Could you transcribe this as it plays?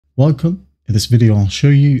Welcome. In this video, I'll show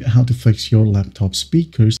you how to fix your laptop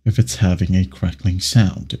speakers if it's having a crackling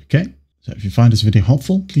sound, okay? So if you find this video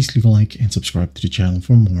helpful, please leave a like and subscribe to the channel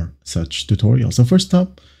for more such tutorials. So first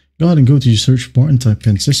up, go ahead and go to your search bar and type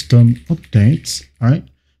in system updates, all right?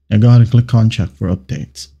 Now go ahead and click on check for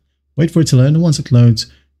updates. Wait for it to load, and once it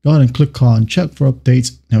loads, go ahead and click on check for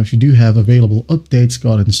updates. Now if you do have available updates, go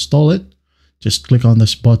ahead and install it. Just click on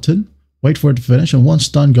this button, wait for it to finish, and once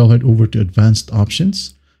done, go ahead over to advanced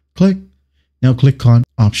options. Now click on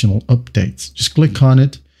optional updates. Just click on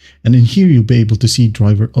it, and in here you'll be able to see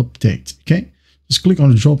driver updates. Okay, just click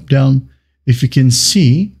on the drop down. If you can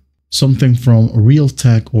see something from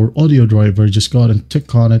Realtek or audio driver, just go ahead and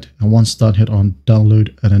tick on it, and once done, hit on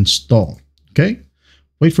download and install. Okay,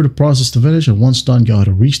 wait for the process to finish, and once done, go ahead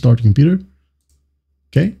and restart the computer.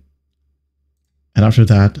 Okay, and after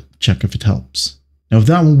that, check if it helps. Now if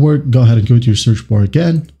that won't work, go ahead and go to your search bar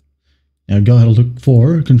again. Now go ahead and look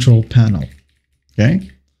for control panel.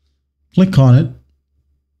 Okay, click on it.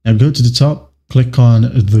 Now go to the top, click on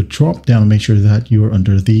the drop down, make sure that you are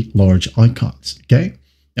under the large icons. Okay,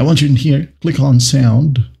 now once you're in here, click on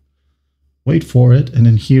sound, wait for it, and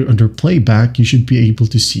then here under playback, you should be able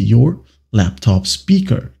to see your laptop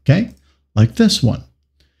speaker. Okay, like this one.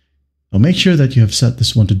 Now make sure that you have set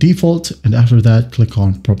this one to default, and after that, click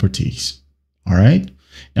on properties. All right,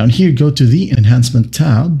 now in here, go to the enhancement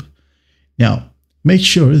tab. Now, make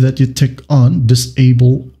sure that you tick on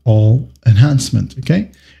disable all enhancement, okay?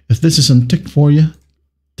 If this is unticked for you,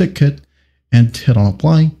 tick it and hit on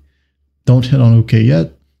apply. Don't hit on OK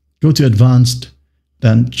yet. Go to advanced,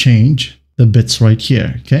 then change the bits right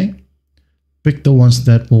here, okay? Pick the ones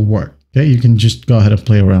that will work, okay? You can just go ahead and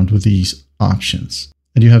play around with these options.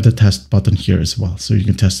 And you have the test button here as well, so you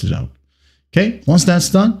can test it out. Okay, once that's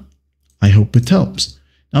done, I hope it helps.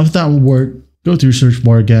 Now, if that will work, go to your search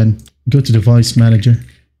bar again. Go to device manager,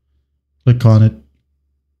 click on it.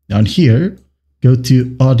 Down here, go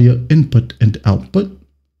to audio input and output,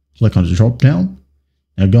 click on the drop down.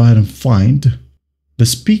 Now go ahead and find the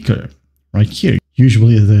speaker right here.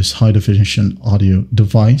 Usually this high definition audio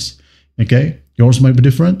device. Okay, yours might be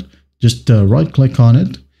different. Just right click on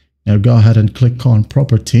it. Now go ahead and click on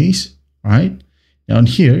properties. All right, down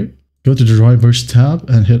here, go to the drivers tab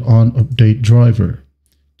and hit on update driver.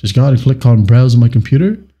 Just go ahead and click on browse my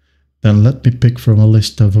computer. Then let me pick from a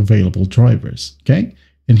list of available drivers, okay?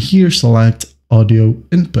 And here select audio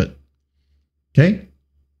input, okay?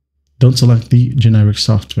 Don't select the generic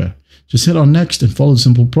software. Just hit on next and follow the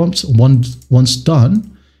simple prompts. Once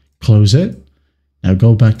done, close it. Now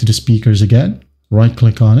go back to the speakers again, right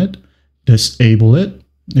click on it, disable it,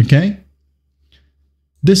 okay?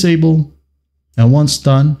 Disable, and once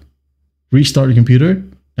done, restart the computer.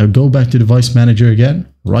 Now go back to device manager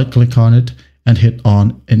again, right click on it, and hit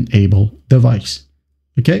on enable device.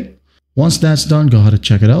 Okay, once that's done, go ahead and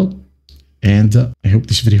check it out. And I hope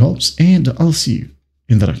this video helps, and I'll see you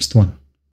in the next one.